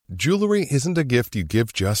Jewelry isn't a gift you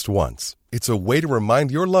give just once. It's a way to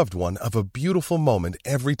remind your loved one of a beautiful moment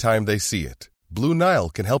every time they see it. Blue Nile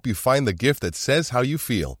can help you find the gift that says how you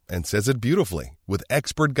feel and says it beautifully, with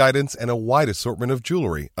expert guidance and a wide assortment of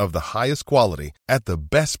jewelry of the highest quality at the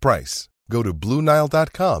best price. Go to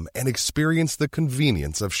BlueNile.com and experience the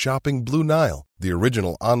convenience of shopping Blue Nile, the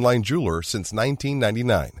original online jeweler since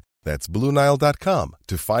 1999. That's BlueNile.com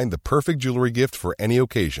to find the perfect jewelry gift for any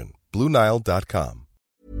occasion. BlueNile.com.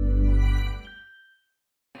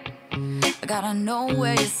 I gotta know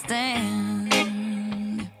where you stand.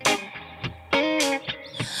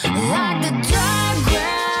 Like the dry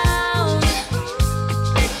ground,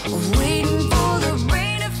 waiting for the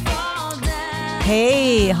rain to fall down.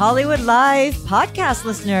 Hey, Hollywood Live podcast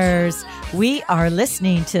listeners. We are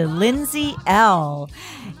listening to Lindsay Ell.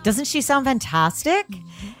 Doesn't she sound fantastic?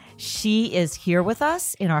 She is here with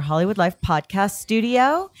us in our Hollywood Life podcast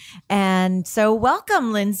studio. And so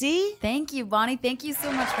welcome, Lindsay. Thank you, Bonnie. Thank you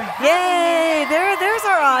so much for having Yay! me. There's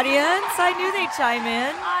our audience. I knew they'd chime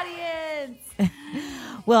in. Audience.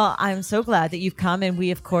 Well, I'm so glad that you've come. And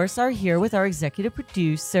we, of course, are here with our executive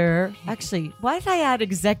producer. Actually, why did I add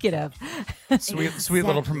executive? Sweet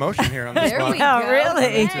little promotion here on this There spot. we go. Oh,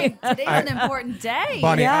 really? Dang, today's an important day.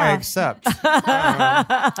 Bonnie, Yeah. I accept.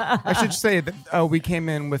 I should say that we came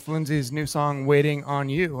in with Lindsay's new song, Waiting on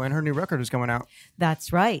You, and her new record is going out.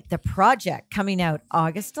 That's right. The project coming out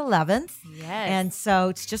August 11th. Yes. And so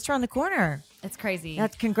it's just around the corner. It's crazy.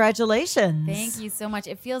 That's congratulations. Thank you so much.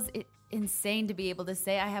 It feels insane to be able to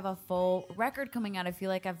say I have a full record coming out. I feel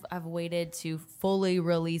like I've waited to fully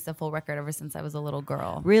release a full record ever since I was a little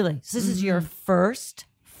girl. Really? So this is your first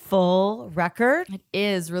full record? It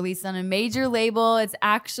is released on a major label. It's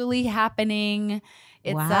actually happening.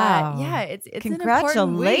 It's Wow. it's Congratulations. an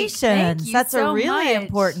important week. Thank you That's so a really much.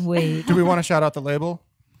 important week. Do we want to shout out the label?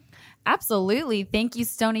 Absolutely. Thank you,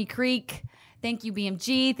 Stony Creek. Thank you,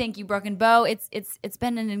 BMG. Thank you, Broken Bow. It's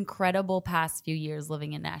been an incredible past few years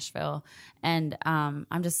living in Nashville, and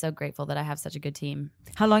I'm just so grateful that I have such a good team.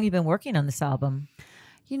 How long have you been working on this album?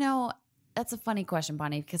 You know, that's a funny question,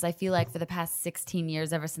 Bonnie, because I feel like for the past 16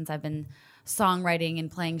 years, ever since I've been songwriting and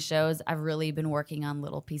playing shows, I've really been working on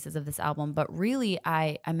little pieces of this album. But really,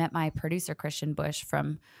 I met my producer, Christian Bush,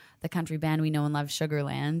 from the country band we know and love,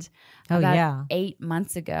 Sugarland, Oh, about yeah. 8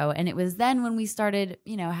 months ago. And it was then when we started,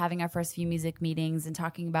 having our first few music meetings and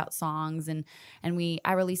talking about songs. And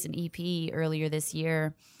I released an EP earlier this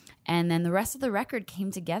year. And then the rest of the record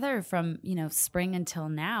came together from, spring until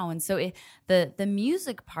now. And so the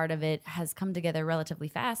music part of it has come together relatively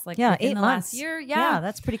fast. Like Yeah, within 8 the months. last year. Yeah,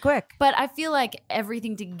 that's pretty quick. But I feel like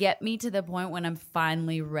everything to get me to the point when I'm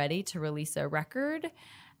finally ready to release a record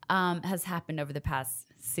has happened over the past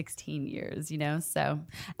 16 years, so.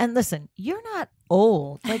 And listen, you're not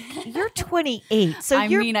old. Like, you're 28. So I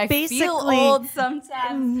you're mean, I basically feel old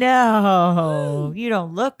sometimes. No, you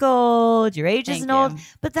don't look old. Your age Thank isn't old. you.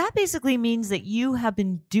 But that basically means that you have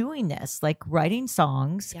been doing this, like writing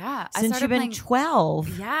songs, Yeah. I since started you've been playing-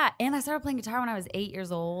 12. Yeah. And I started playing guitar when I was 8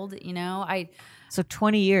 years old, So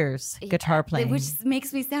 20 years guitar playing. Which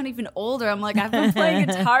makes me sound even older. I'm like, I've been playing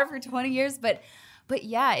guitar for 20 years, but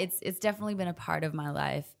yeah, it's definitely been a part of my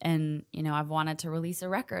life. And, I've wanted to release a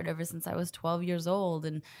record ever since I was 12 years old.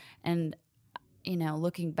 And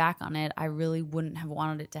looking back on it, I really wouldn't have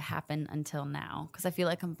wanted it to happen until now, because I feel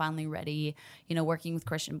like I'm finally ready. Working with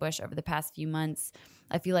Christian Bush over the past few months,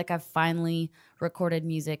 I feel like I've finally recorded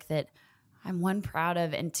music that I'm, one, proud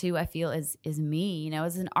of, and two, I feel is me.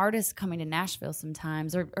 As an artist coming to Nashville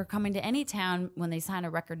sometimes, or coming to any town when they sign a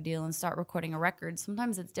record deal and start recording a record,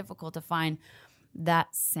 sometimes it's difficult to find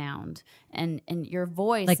that sound and your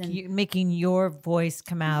voice, like and you making your voice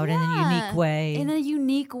come out in a unique way. in a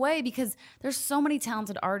unique way, because there's so many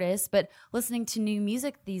talented artists, but listening to new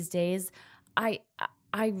music these days, I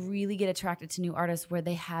really get attracted to new artists where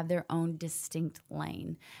they have their own distinct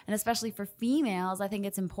lane. And especially for females, I think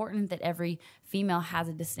it's important that every female has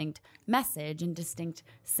a distinct message and distinct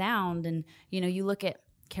sound. And you look at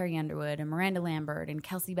Carrie Underwood and Miranda Lambert and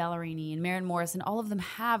Kelsey Ballerini and Maren Morris, and all of them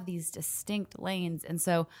have these distinct lanes. And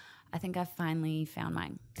so I think I've finally found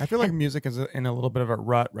mine. I feel like music is in a little bit of a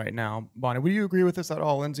rut right now. Bonnie, would you agree with this at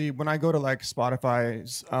all, Lindsay? When I go to like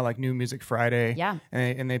Spotify's like New Music Friday, Yeah.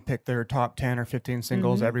 and they pick their top 10 or 15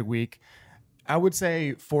 singles every week, I would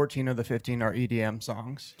say 14 of the 15 are EDM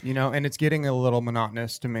songs, and it's getting a little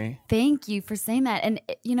monotonous to me. Thank you for saying that. And,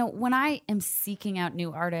 when I am seeking out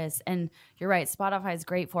new artists, and you're right, Spotify is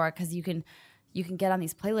great for it because you can get on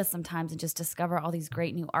these playlists sometimes and just discover all these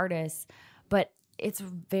great new artists. But it's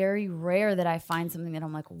very rare that I find something that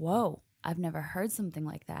I'm like, whoa, I've never heard something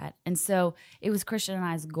like that. And so it was Christian and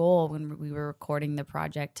I's goal when we were recording the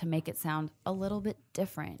project to make it sound a little bit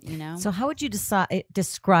different, you know? So how would you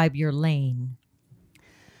describe your lane?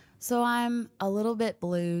 So I'm a little bit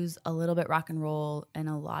blues, a little bit rock and roll, and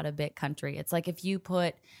a lot of bit country. It's like if you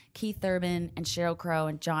put Keith Urban and Sheryl Crow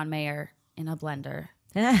and John Mayer in a blender.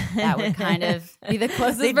 That would kind of be the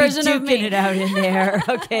closest They'd version be of me. duking it out in there.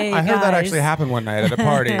 Okay, I heard that guys. actually happened one night at a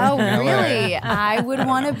party. Oh, in LA. really? I would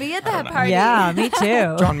want to be at that party. Yeah, me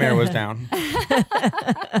too. John Mayer was down.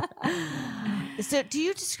 So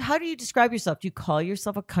how do you describe yourself? Do you call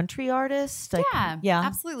yourself a country artist? Like, Yeah,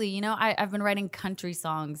 absolutely. You know, I've been writing country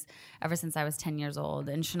songs ever since I was 10 years old,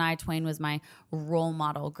 and Shania Twain was my role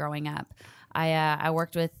model growing up. I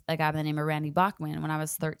worked with a guy by the name of Randy Bachman when I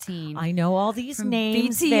was 13. I know all these From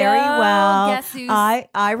names BTO, very well. Guess Who's.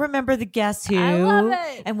 I remember the Guess Who. I love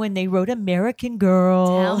it. And when they wrote American Girl.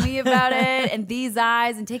 Tell Me About It, and These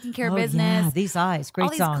Eyes, and Taking Care of Business. Yeah, These Eyes, great all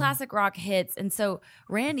these song. classic rock hits. And so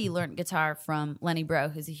Randy learned guitar from Lenny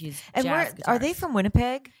Breau, who's a huge And jazz are they guitarist. from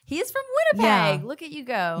Winnipeg? He is from Winnipeg. Yeah. Look at you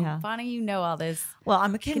go. Yeah. Bonnie, you know all this. Well,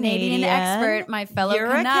 I'm a Canadian expert, my fellow You're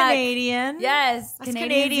Canuck. a Canadian. Yes, Us Canadians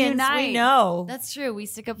Canadians, unite. we know. That's true. We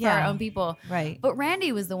stick up for Yeah. our own people. Right. But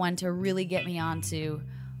Randy was the one to really get me on to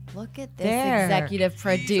look at this There. executive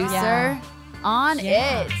producer Yeah. on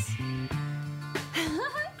Yeah. it.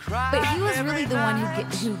 But he was really the one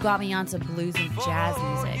who got me onto blues and jazz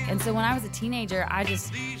music. And so when I was a teenager, I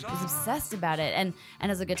just was obsessed about it. And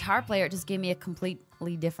as a guitar player, it just gave me a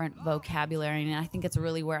completely different vocabulary. And I think it's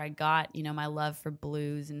really where I got, you know, my love for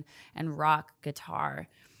blues and rock guitar.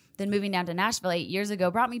 Then moving down to Nashville 8 years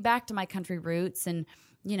ago brought me back to my country roots. And,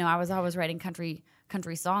 you know, I was always writing country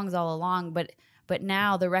songs all along. But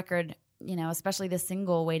now the record, you know, especially the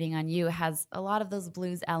single Waiting on You, has a lot of those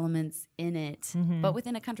blues elements in it, but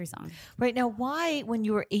within a country song. Right now, why, when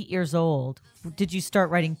you were 8 years old, did you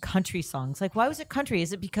start writing country songs? Like, why was it country?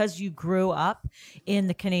 Is it because you grew up in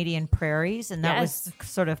the Canadian prairies and that Yes. was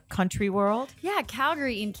sort of country world? Yeah,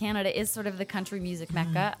 Calgary in Canada is sort of the country music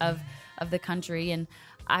mecca of the country. And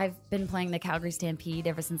I've been playing the Calgary Stampede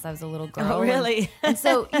ever since I was a little girl. Oh, really? And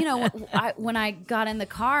so, you know, when I got in the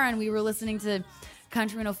car and we were listening to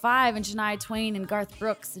Country 105 and Shania Twain and Garth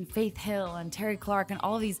Brooks and Faith Hill and Terry Clark and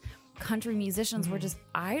all of these country musicians were just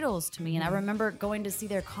idols to me. And I remember going to see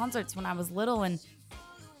their concerts when I was little and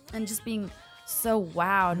just being so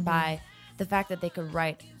wowed by the fact that they could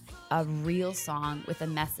write a real song with a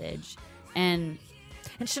message. And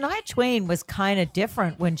Shania Twain was kind of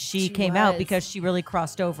different when she She came out was. because she really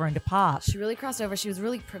crossed over into pop. she really crossed over. She was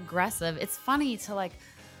really progressive. It's funny to like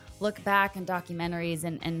look back in documentaries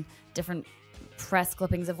and different press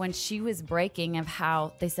clippings of when she was breaking, of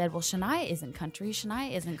how they said, well, Shania isn't country.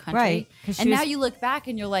 Shania isn't country. Right, 'cause she And now was- you look back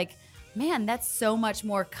and you're like, man, that's so much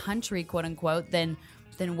more country, quote unquote, than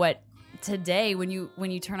what today when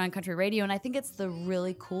you turn on country radio. And I think it's the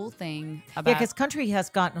really cool thing about Yeah, because country has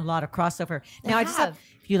gotten a lot of crossover. Now, I just have, have.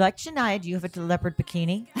 if you like Shania, do you have a leopard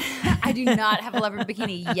bikini? I do not have a leopard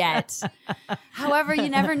bikini yet. However, you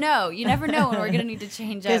never know. You never know when we're going to need to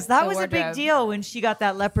change up. Because that the was a big wardrobe. deal when she got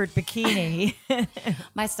that leopard bikini.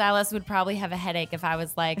 My stylist would probably have a headache if I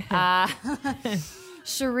was like,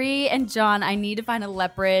 Cherie and John, I need to find a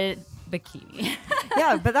leopard bikini.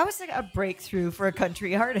 Yeah, but that was like a breakthrough for a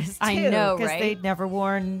country artist, too. I know, because right? they'd never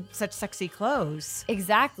worn such sexy clothes.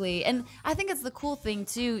 Exactly. And I think it's the cool thing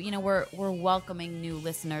too, you know, we're welcoming new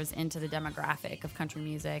listeners into the demographic of country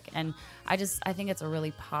music. And I think it's a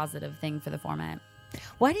really positive thing for the format.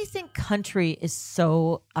 Why do you think country is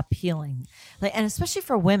so appealing? Like, and especially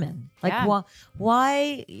for women. Like, Yeah.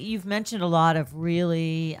 why you've mentioned a lot of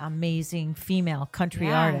really amazing female country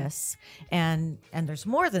Yeah. artists, and there's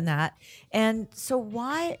more than that. And so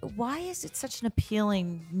why is it such an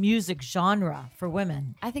appealing music genre for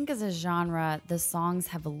women? I think as a genre, the songs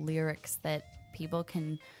have lyrics that people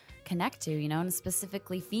can connect to, you know, and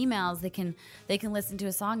specifically females, they can listen to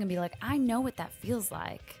a song and be like, I know what that feels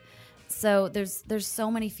like. So there's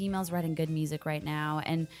so many females writing good music right now,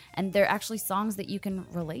 and they're actually songs that you can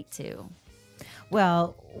relate to.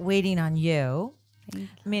 Well, Waiting on You. I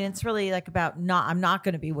mean, it's really like about I'm not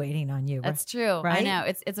going to be waiting on you. That's true. Right? I know.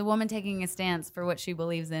 It's a woman taking a stance for what she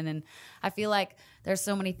believes in, and I feel like there's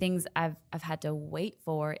so many things I've had to wait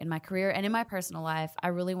for in my career and in my personal life. I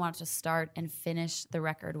really want to start and finish the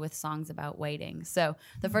record with songs about waiting. So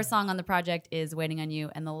the first song on the project is Waiting on You,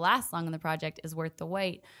 and the last song on the project is Worth the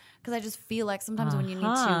Wait, because I just feel like sometimes when you need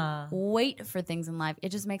to wait for things in life, it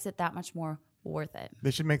just makes it that much more worth it.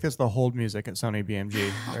 They should make this the hold music at Sony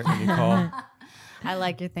BMG. Right, when you call. I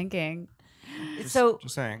like your thinking. So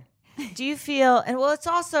Just saying. do you feel, and well, it's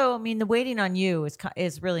also, I mean, the Waiting on You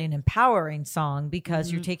is really an empowering song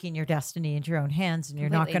because you're taking your destiny into your own hands and you're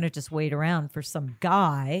not Completely. going to just wait around for some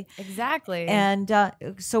guy. Exactly. And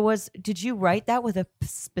did you write that with a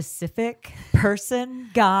specific person,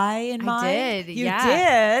 guy in mind? I did. You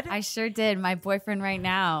yeah. did? I sure did. My boyfriend right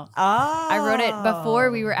now. Oh. I wrote it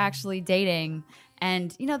before we were actually dating.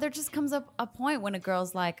 And, there just comes up a point when a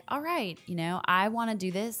girl's like, all right, I want to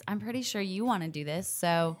do this. I'm pretty sure you want to do this.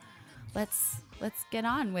 So let's get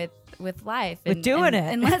on with life. With doing it.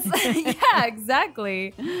 And let's, yeah,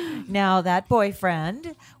 exactly. Now, that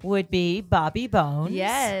boyfriend would be Bobby Bones.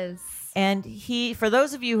 Yes. And for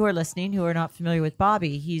those of you who are listening who are not familiar with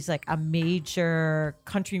Bobby, he's like a major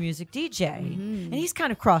country music DJ. And he's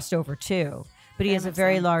kind of crossed over too, but he has a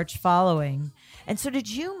very large following. And so did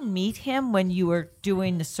you meet him when you were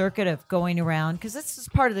doing the circuit of going around? Because this is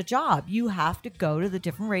part of the job. You have to go to the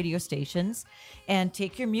different radio stations and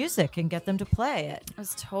take your music and get them to play it. It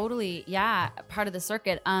was totally, part of the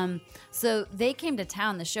circuit. So they came to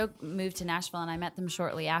town. The show moved to Nashville, and I met them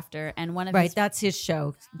shortly after. And one of Right, his that's his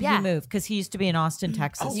show. Yeah. He moved because he used to be in Austin,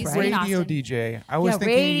 Texas, he's right? in Radio Austin. DJ. I was Yeah,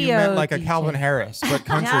 thinking you radio meant like a DJ. Calvin Harris, but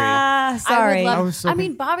country. Ah, sorry. I, I was so I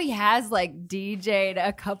mean, Bobby has like DJ'd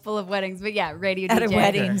a couple of weddings, but yeah, radio At DJ.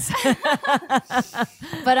 weddings.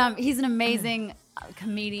 But he's an amazing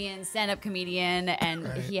comedian, stand-up comedian, and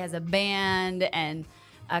he has a band and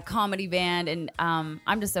a comedy band, and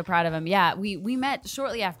I'm just so proud of him. Yeah, we met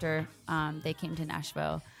shortly after they came to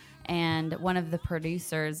Nashville, and one of the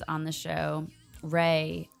producers on the show,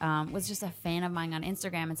 Ray, was just a fan of mine on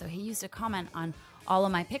Instagram, and so he used to comment on all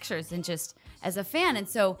of my pictures and just as a fan. And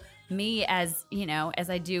so me, as as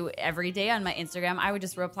I do every day on my Instagram, I would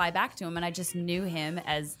just reply back to him, and I just knew him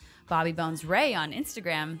as Bobby Bones Ray on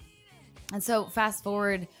Instagram. And so fast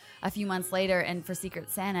forward a few months later, and for Secret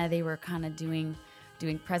Santa, they were kind of doing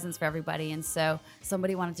presents for everybody. And so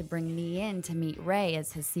somebody wanted to bring me in to meet Ray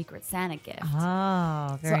as his Secret Santa gift.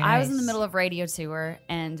 Oh, very So I was in the nice. middle of radio tour,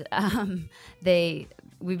 and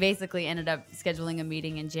we basically ended up scheduling a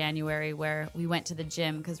meeting in January where we went to the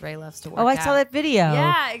gym because Ray loves to work out. Oh, I saw that video.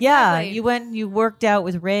 Yeah, Yeah, exactly. you went and you worked out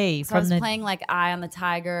with Ray So I from was the playing like Eye the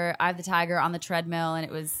Tiger on the treadmill, and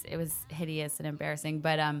it was hideous and embarrassing.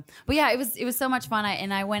 But yeah, it was so much fun.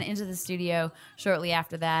 I went into the studio shortly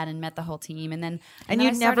after that and met the whole team, and then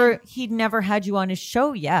he'd never had you on his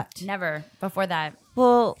show yet. never before that.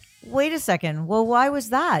 Well, wait a second. Well, why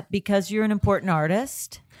was that? Because you're an important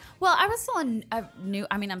artist. Well, I was still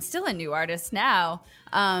I'm still a new artist now.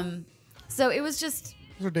 So it was just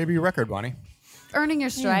It's her debut record, Bonnie. earning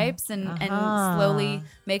your stripes and slowly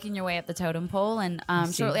making your way up the totem pole. And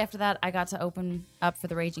see. shortly after that, I got to open up for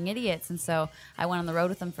the Raging Idiots. And so I went on the road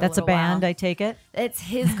with them for That's a a little band, while. I take it. It's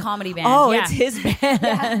his comedy band. Oh, yeah. it's his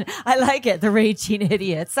band. I like it. The Raging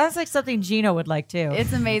Idiots. Sounds like something Gino would like too.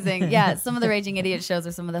 It's amazing. Yeah, some of the Raging Idiot shows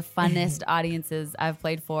are some of the funnest audiences I've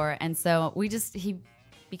played for. And so he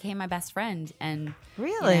became my best friend. And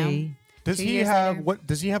Really? Does 2 he years have later- what?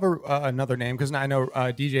 Does he have another name? Because I know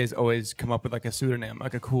DJs always come up with like a pseudonym,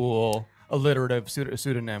 like a cool alliterative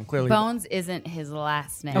pseudonym. Clearly, Bones isn't his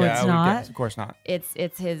last name. Oh, Yeah, it's I would not? guess. Of course not.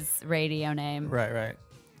 It's his radio name. Right.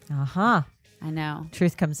 Uh-huh. I know.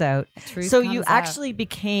 Truth comes out. Truth so comes you out. actually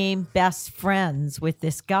became best friends with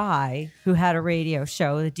this guy who had a radio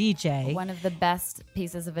show, the DJ. One of the best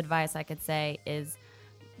pieces of advice I could say is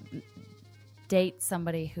date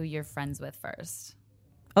somebody who you're friends with first.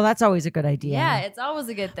 Oh, that's always a good idea. Yeah, it's always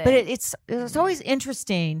a good thing. But it's always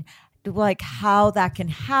interesting, like how that can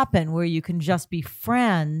happen, where you can just be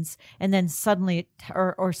friends, and then suddenly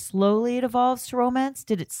or slowly it evolves to romance.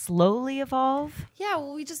 Did it slowly evolve? yeah,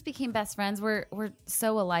 well, we just became best friends. We're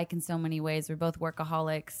so alike in so many ways. We're both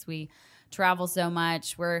workaholics. We travel so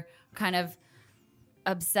much. We're kind of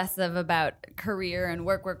obsessive about career and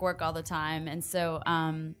work all the time. And so,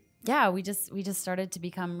 yeah, we just started to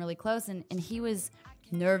become really close. And he was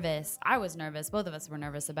nervous. I was nervous. Both of us were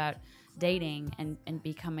nervous about dating and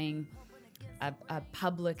becoming a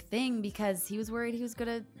public thing because he was worried he was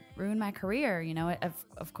going to ruin my career,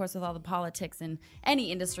 of course, with all the politics in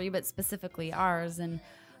any industry, but specifically ours. And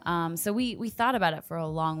so we thought about it for a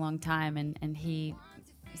long time, and he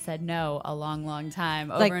said no a long time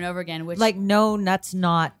over and over again. Which, like, no, that's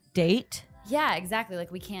not date. yeah, exactly.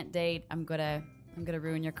 Like, we can't date. I'm gonna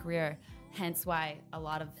ruin your career. Hence why a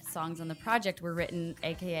lot of songs on the project were written,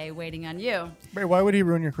 AKA Waiting on You. Wait, why would he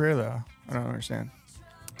ruin your career though? I don't understand.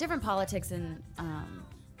 Different politics in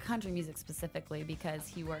country music specifically, because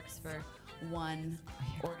he works for one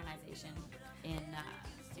organization in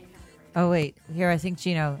country. Oh wait, here I think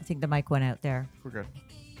Gino. I think the mic went out there. We're good.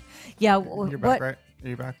 Yeah, You're back, right? Are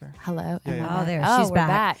you back there? Hello. Yeah, yeah. Oh, there, Oh, she's we're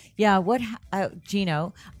back. back. Yeah,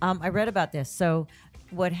 Gino, I read about this. So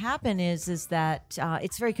what happened is that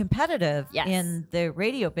it's very competitive Yes. in the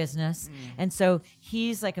radio business. And so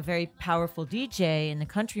he's like a very powerful DJ in the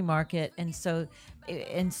country market. And so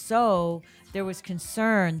there was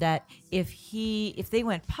concern that if they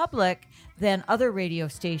went public, then other radio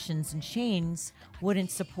stations and chains wouldn't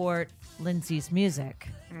support Lindsay's music.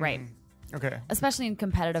 Right. Okay. Especially in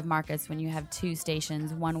competitive markets when you have two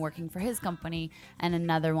stations, one working for his company and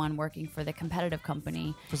another one working for the competitive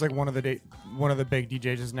company. It's like one of the big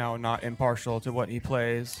DJs is now not impartial to what he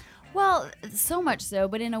plays. Well, so much so,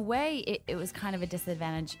 but in a way, it was kind of a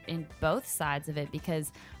disadvantage in both sides of it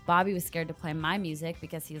because Bobby was scared to play my music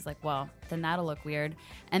because he was like, well, then that'll look weird.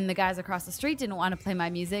 And the guys across the street didn't want to play my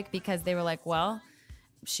music because they were like, well,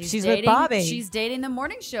 she's dating, with Bobby. She's dating the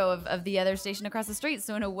morning show of the other station across the street.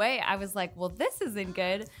 So in a way, I was like, well, this isn't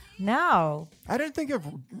good. No. I didn't think of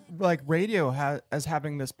like radio as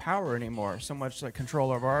having this power anymore. So much like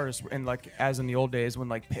control of artists, and like as in the old days when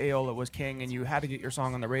like payola was king and you had to get your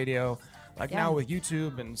song on the radio. Like now with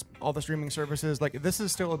YouTube and all the streaming services, like this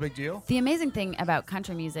is still a big deal. The amazing thing about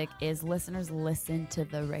country music is listeners listen to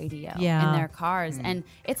the radio in Yeah. their cars, and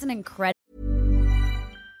it's an incredible.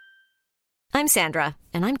 I'm Sandra,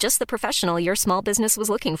 and I'm just the professional your small business was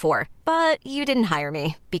looking for. But you didn't hire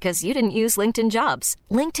me because you didn't use LinkedIn Jobs.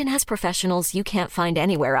 LinkedIn has professionals you can't find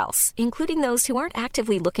anywhere else, including those who aren't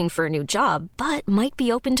actively looking for a new job, but might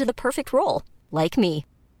be open to the perfect role, like me.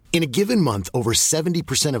 In a given month, over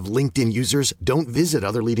 70% of LinkedIn users don't visit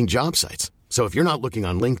other leading job sites. So if you're not looking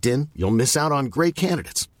on LinkedIn, you'll miss out on great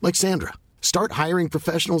candidates like Sandra. Start hiring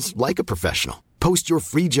professionals like a professional. Post your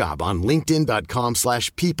free job on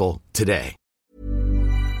linkedin.com/people today.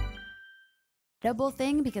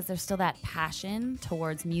 Thing because there's still that passion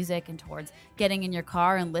towards music and towards getting in your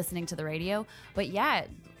car and listening to the radio. But yeah,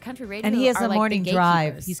 country radio And he has are the like morning the drive.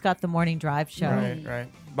 gatekeepers. He's got the morning drive show. Right.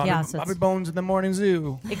 Bobby, Yeah, so Bobby it's- Bones in the Morning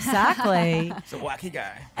Zoo. Exactly. It's a wacky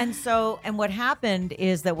guy. And what happened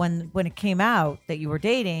is that when it came out that you were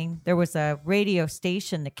dating, there was a radio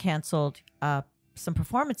station that canceled some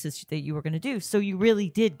performances that you were going to do. So you really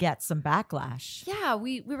did get some backlash. Yeah,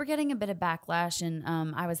 we were getting a bit of backlash, and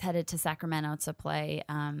I was headed to Sacramento to play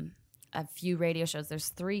a few radio shows. There's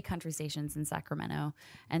 3 country stations in Sacramento,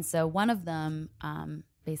 and so one of them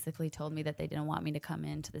basically told me that they didn't want me to come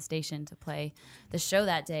into the station to play the show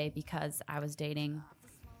that day because I was dating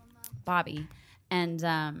Bobby and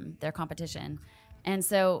their competition. And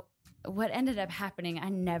so what ended up happening, I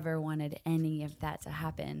never wanted any of that to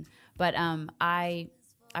happen, but I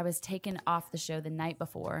was taken off the show the night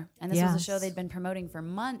before, and this was a show they'd been promoting for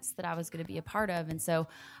months that I was going to be a part of, and so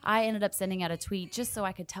I ended up sending out a tweet just so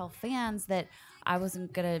I could tell fans that I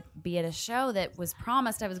wasn't going to be at a show that was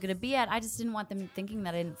promised I was going to be at. I just didn't want them thinking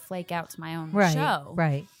that I didn't flake out to my own show.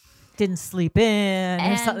 Right. Didn't sleep in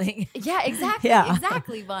or something. Yeah, exactly. Yeah.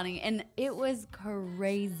 Exactly, Bonnie. And it was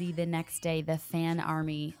crazy the next day, the fan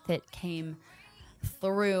army that came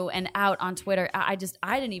through and out on Twitter. I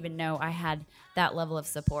didn't even know I had that level of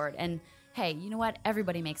support. And hey, you know what?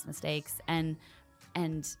 Everybody makes mistakes. And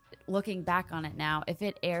looking back on it now, if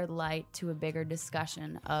it aired light to a bigger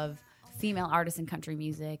discussion of female artists in country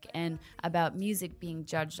music and about music being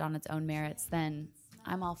judged on its own merits, then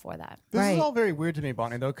I'm all for that. This Right. is all very weird to me,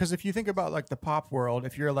 Bonnie, though, because if you think about like the pop world,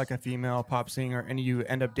 if you're like a female pop singer and you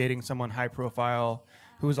end up dating someone high profile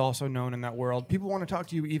who is also known in that world, people want to talk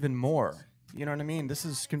to you even more. You know what I mean? This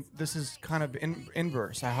is kind of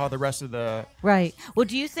inverse how the rest of the Right. Well,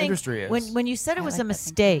 do you think industry is. when you said it was like a that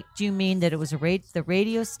thinking. mistake, do you mean that it was the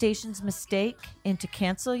radio station's mistake and to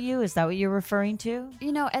cancel you? Is that what you're referring to?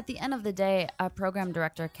 You know, at the end of the day, a program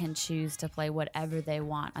director can choose to play whatever they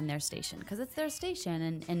want on their station because it's their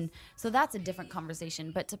station. And so that's a different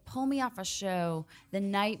conversation. But to pull me off a show the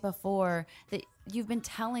night before that you've been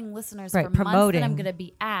telling listeners Right, for months promoting. that I'm going to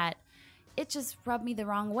be at, it just rubbed me the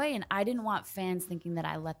wrong way. And I didn't want fans thinking that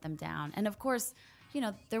I let them down. And of course, you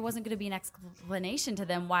know, there wasn't going to be an explanation to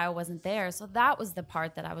them why I wasn't there. So that was the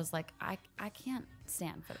part that I was like, I can't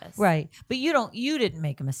stand for this. Right. But you didn't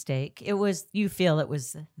make a mistake. You feel it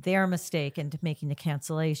was their mistake into making the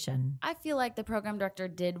cancellation. I feel like the program director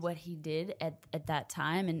did what he did at that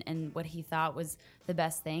time and what he thought was the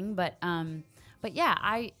best thing. But yeah,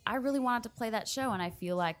 I really wanted to play that show, and I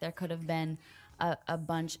feel like there could have been a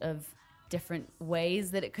bunch of different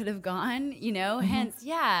ways that it could have gone, you know, hence,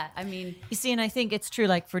 yeah, I mean. You see, and I think it's true,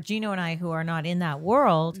 like for Gino and I who are not in that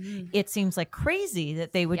world, it seems like crazy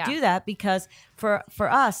that they would Yeah. do that because for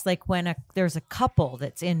us, like when there's a couple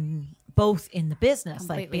that's in both in the business,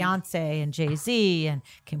 Completely. like Beyonce and Jay-Z and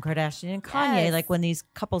Kim Kardashian and Kanye. Yes. Like when these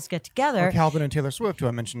couples get together, Or Calvin and Taylor Swift, who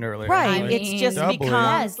I mentioned earlier. right? I It's mean, just doubly.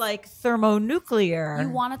 becomes Yes. like thermonuclear. You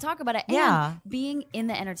want to talk about it. Yeah. And being in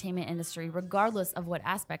the entertainment industry, regardless of what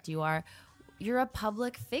aspect you are, you're a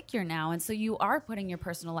public figure now. And so you are putting your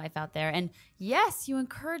personal life out there. And yes, you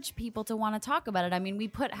encourage people to want to talk about it. I mean, we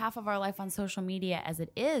put half of our life on social media as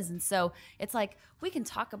it is. And so it's like we can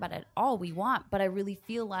talk about it all we want, but I really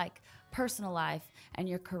feel like personal life and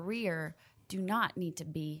your career do not need to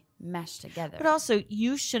be meshed together. But also,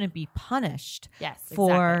 you shouldn't be punished Yes,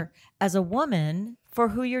 for, exactly. as a woman, for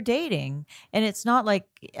who you're dating. And it's not like,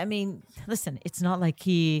 I mean, listen, it's not like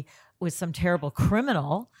he was some terrible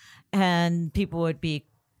criminal and people would be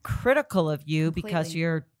critical of you because Completely.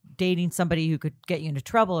 you're dating somebody who could get you into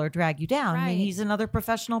trouble or drag you down. I mean, Right. he's another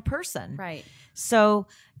professional person. Right. So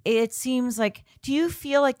it seems like, do you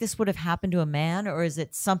feel like this would have happened to a man, or is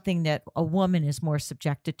it something that a woman is more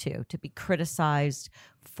subjected to be criticized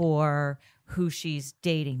for who she's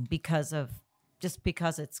dating because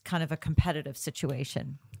it's kind of a competitive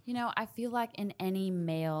situation? You know, I feel like in any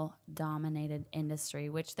male-dominated industry,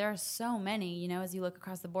 which there are so many, you know, as you look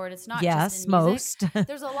across the board, it's not Yes, just in music. most.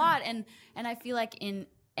 There's a lot, and I feel like in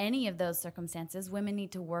any of those circumstances, women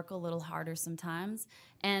need to work a little harder sometimes,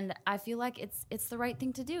 and I feel like it's the right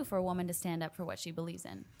thing to do for a woman to stand up for what she believes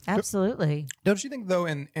in. Absolutely. Don't you think, though,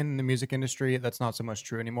 in the music industry, that's not so much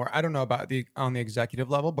true anymore? I don't know about on the executive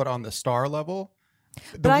level, but on the star level,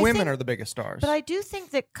 the I women think- are the biggest stars. But I do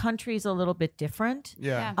think that country's a little bit different.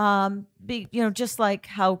 yeah. Just like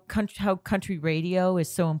how country radio is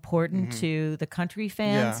so important to the country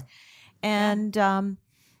fans. Yeah. And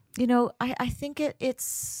I think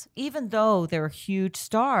it's, even though there are huge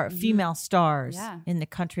female stars Yeah. in the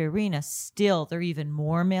country arena, still there are even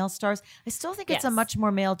more male stars. I still think it's a Yes. much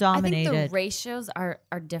more male I think dominated. the ratios are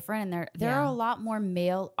different, and there are Yeah. a lot more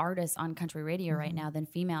male artists on country radio right now than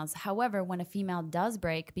females. However, when a female does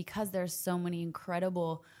break, because there's so many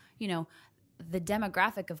incredible, the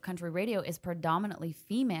demographic of country radio is predominantly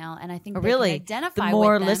female, and I think they Really? can identify The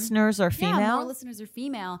more with them. listeners are Yeah, female? more listeners are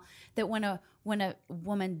female. That when a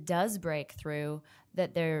woman does break through,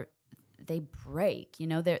 that they break.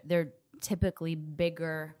 They're typically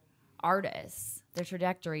bigger artists. Their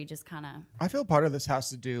trajectory just kind of. I feel part of this has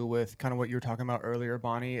to do with kind of what you were talking about earlier,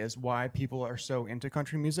 Bonnie, is why people are so into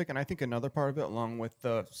country music. And I think another part of it, along with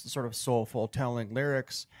the sort of soulful telling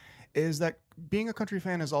lyrics, is that being a country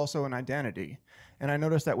fan is also an identity. And I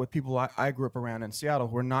noticed that with people I grew up around in Seattle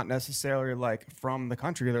who are not necessarily like from the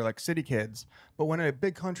country, they're like city kids. But when a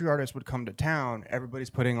big country artist would come to town,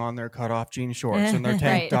 everybody's putting on their cutoff jean shorts and their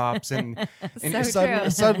tank Right. tops, and So true.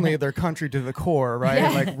 suddenly they're country to the core, right? Yeah.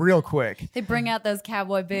 Like real quick. They bring out those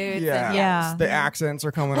cowboy boots. Yeah. And Yeah. The accents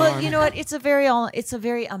are coming Well, on. you know what? It's a very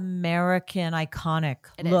American, iconic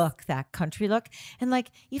It is. look, that country look. And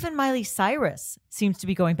like even Miley Cyrus seems to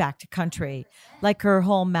be going back to country. Like her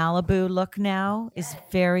whole Malibu look now is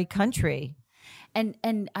very country. And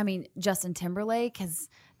I mean, Justin Timberlake has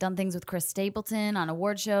done things with Chris Stapleton on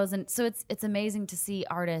award shows, and so it's amazing to see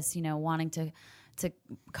artists, wanting to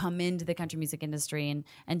come into the country music industry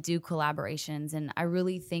and do collaborations. And I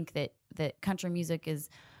really think that country music is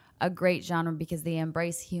a great genre because they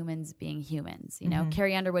embrace humans being humans.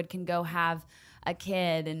 Carrie Underwood can go have a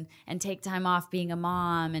kid and take time off being a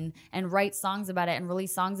mom and write songs about it and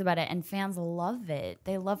release songs about it, and fans love it.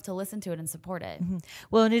 They love to listen to it and support it.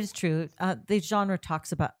 Well, and it is true. The genre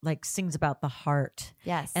talks about, like, sings about the heart.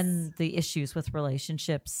 Yes. And the issues with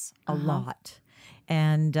relationships a lot.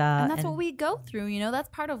 And that's what we go through, that's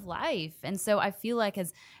part of life. And so I feel like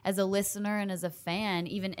as a listener and as a fan,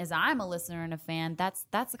 even as I'm a listener and a fan, that's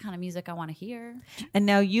the kind of music I want to hear. And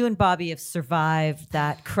now you and Bobby have survived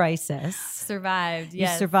that crisis. Survived, You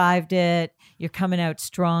yes. survived it. You're coming out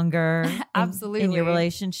stronger in your Absolutely.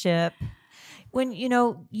 relationship. When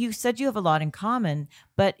you said you have a lot in common,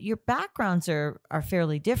 but your backgrounds are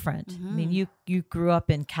fairly different. I mean, you grew up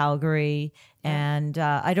in Calgary, and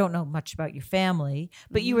I don't know much about your family,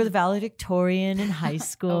 but you were the valedictorian in high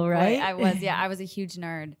school, Oh, boy, right? I was, yeah. I was a huge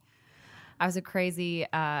nerd. I was a crazy,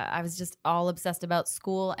 I was just all obsessed about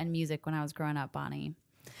school and music when I was growing up, Bonnie.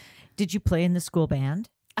 Did you play in the school band?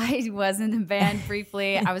 I was in the band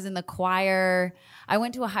briefly. I was in the choir. I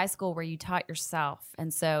went to a high school where you taught yourself,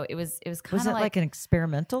 and so it was kind Was of it like an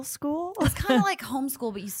experimental school? It's kind of like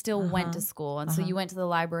homeschool, but you still went to school. And so you went to the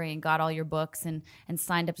library and got all your books and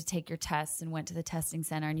signed up to take your tests and went to the testing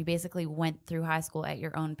center. And you basically went through high school at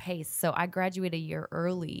your own pace. So I graduated a year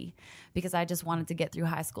early because I just wanted to get through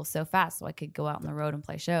high school so fast so I could go out on the road and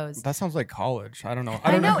play shows. That sounds like college. I don't know.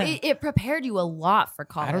 I know it prepared you a lot for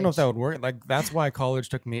college. I don't know if that would work. Like, that's why college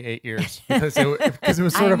took me 8 years because it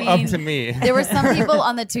was sort of up to me. There were some people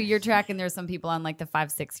on the 2-year track, and there were some people on like the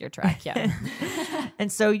 5-6 year track. Yeah.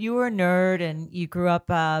 And so you were a nerd, and you grew up,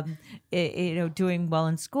 doing well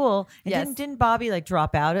in school. And Yes. didn't Bobby like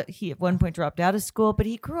drop out? He at one point dropped out of school, but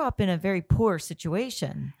he grew up in a very poor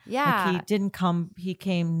situation. Yeah. Like didn't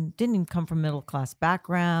even come from middle class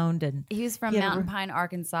background, and He was from he had a Mountain Pine,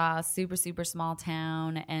 Arkansas, super, super small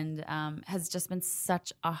town, and has just been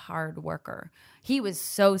such a hard worker. He was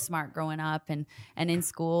so smart growing up and in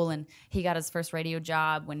school, and he got his first radio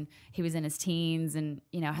job when he was in his teens, and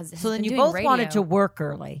has so then been you doing both radio. wanted to work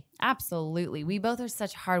early. Absolutely. We both are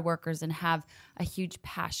such hard workers and have a huge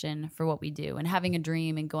passion for what we do and having a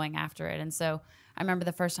dream and going after it. And so I remember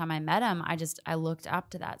the first time I met him, I looked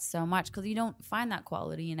up to that so much because you don't find that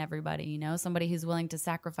quality in everybody, somebody who's willing to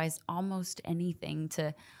sacrifice almost anything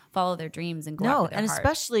to follow their dreams and go after their and heart.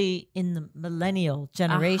 especially in the millennial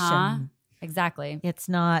generation. Uh-huh. Exactly. It's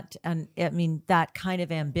not, that kind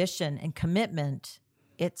of ambition and commitment,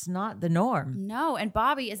 it's not the norm. No, and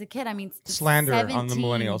Bobby as a kid, Slander 17. on the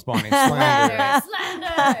millennials, Bonnie. Slander.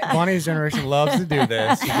 Slander. Bonnie's generation loves to do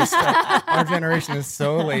this. Our generation is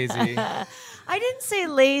so lazy. I didn't say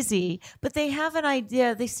lazy, but they have an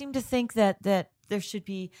idea. They seem to think that there should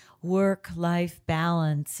be work-life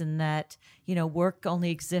balance, and that work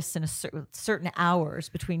only exists in a certain hours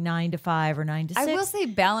between 9 to 5 or 9 to 6. I will say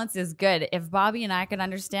balance is good. If Bobby and I could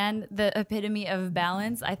understand the epitome of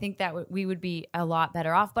balance, I think that we would be a lot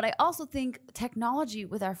better off. But I also think technology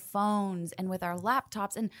with our phones and with our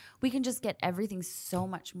laptops, and we can just get everything so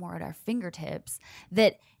much more at our fingertips,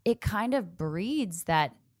 that it kind of breeds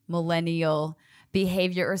that millennial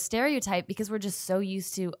behavior or stereotype, because we're just so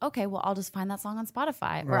used to, okay, well, I'll just find that song on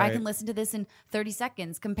Spotify, or I Right. can listen to this in 30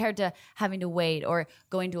 seconds, compared to having to wait or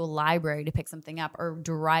going to a library to pick something up or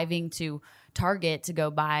driving to Target to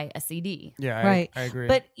go buy a CD. Yeah, Right. I agree.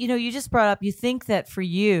 But you just brought up, you think that for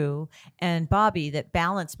you and Bobby that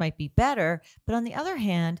balance might be better, but on the other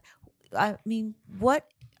hand, on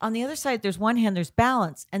the other side, there's one hand, there's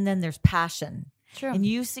balance, and then there's passion. True. And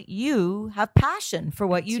you have passion for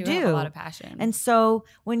what you do do. have a lot of passion. And so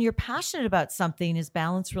when you're passionate about something, is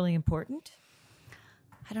balance really important?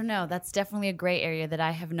 I don't know. That's definitely a gray area that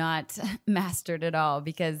I have not mastered at all,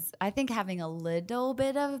 because I think having a little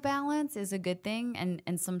bit of balance is a good thing.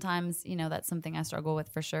 And sometimes, that's something I struggle with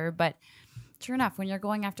for sure. But true enough, when you're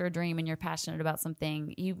going after a dream and you're passionate about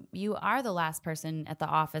something, you are the last person at the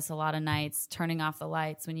office a lot of nights, turning off the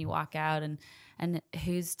lights when you walk out, and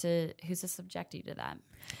who's to subject you to that?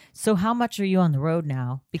 So how much are you on the road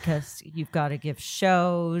now? Because you've got to give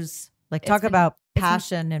shows. Like, It's talk been- about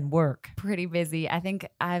passion and work. Pretty busy. I think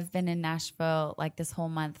I've been in Nashville like this whole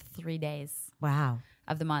month, 3 days Wow.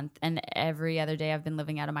 of the month, and every other day I've been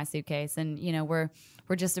living out of my suitcase. And we're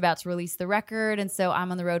just about to release the record, and so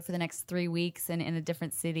I'm on the road for the next 3 weeks and in a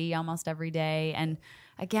different city almost every day. And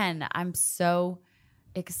again, I'm so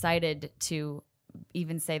excited to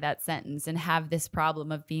even say that sentence and have this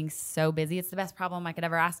problem of being so busy. It's the best problem I could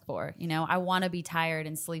ever ask for. I want to be tired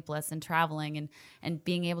and sleepless and traveling and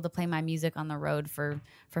being able to play my music on the road for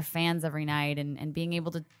fans every night, and being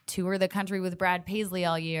able to tour the country with Brad Paisley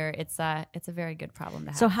all year. It's a very good problem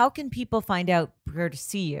to have. So how can people find out where to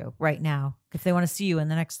see you right now if they want to see you in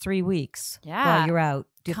the next 3 weeks while you're out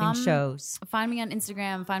doing Come shows? Find me on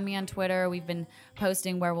Instagram, find me on Twitter. We've been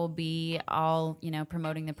posting where we'll be, all,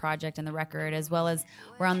 promoting the project and the record, as well as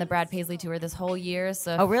we're on the Brad Paisley tour this whole year.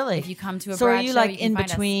 So Oh, really? if you come to a so Brad are you show, like you can in find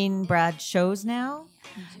us. between Brad shows now?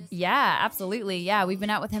 Yeah, absolutely. Yeah, we've been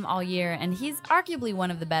out with him all year, and he's arguably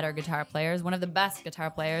one of the better guitar players, one of the best guitar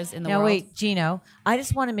players in the Now world. wait, Gino, I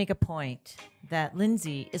just want to make a point that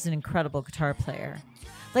Lindsay is an incredible guitar player.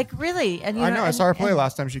 Like, really. And I know. I saw her play and-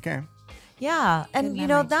 last time she came. Yeah. And Good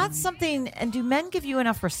memory, that's Gino. something. And do men give you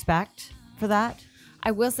enough respect for that?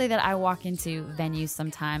 I will say that I walk into venues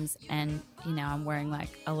sometimes, and I'm wearing like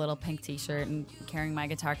a little pink t-shirt and carrying my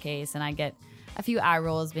guitar case, and I get a few eye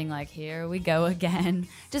rolls being like, here we go again,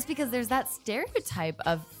 just because there's that stereotype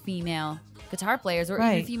of female guitar players or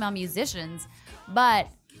Right. even female musicians. But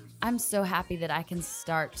I'm so happy that I can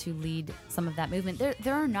start to lead some of that movement.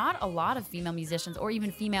 There are not a lot of female musicians or even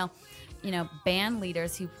female band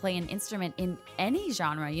leaders who play an instrument in any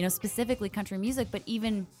genre, specifically country music, but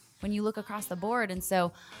even when you look across the board. And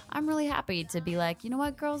so I'm really happy to be like, you know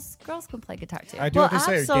what, girls can play guitar too. I do Well, have to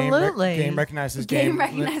say, absolutely. game recognizes Game game.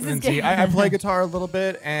 recognizes Lindsay. game. I play guitar a little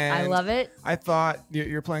bit, and I love it. I thought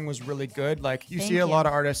your playing was really good. Like you Thank see a you. lot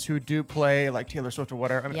of artists who do play like Taylor Swift or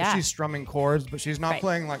whatever. I mean, Yeah. she's strumming chords, but she's not Right.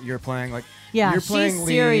 playing like you're playing. Like Yeah, you're she's playing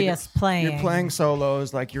lead, serious playing. You're playing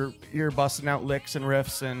solos. Like you're busting out licks and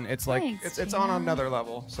riffs, and it's like Thanks, it's on Gina. another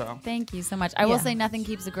level. So Thank you so much. I will Yeah. say nothing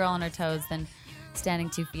keeps a girl on her toes than standing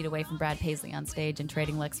 2 feet away from Brad Paisley on stage and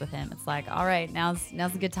trading licks with him. It's like, all right, now's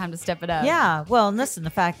a good time to step it up. Yeah, well, and listen, the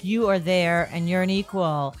fact you are there and you're an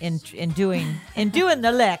equal in doing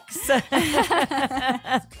the licks.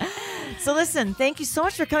 So listen, thank you so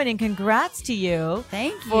much for coming and congrats to you.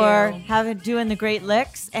 Thank for you. doing the great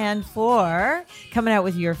licks and for coming out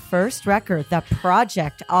with your first record, The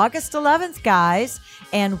Project, August 11th, guys,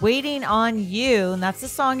 and Waiting on You. And that's the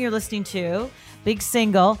song you're listening to. Big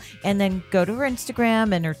single. And then go to her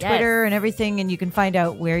Instagram and her Twitter and everything, and you can find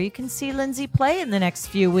out where you can see Lindsay play in the next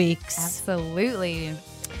few weeks. Absolutely.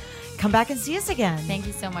 Come back and see us again. Thank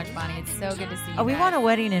you so much, Bonnie. It's so good to see you. Oh, we guys. want a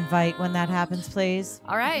wedding invite when that happens, please.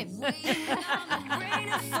 All right. Rain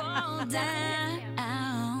to fall down.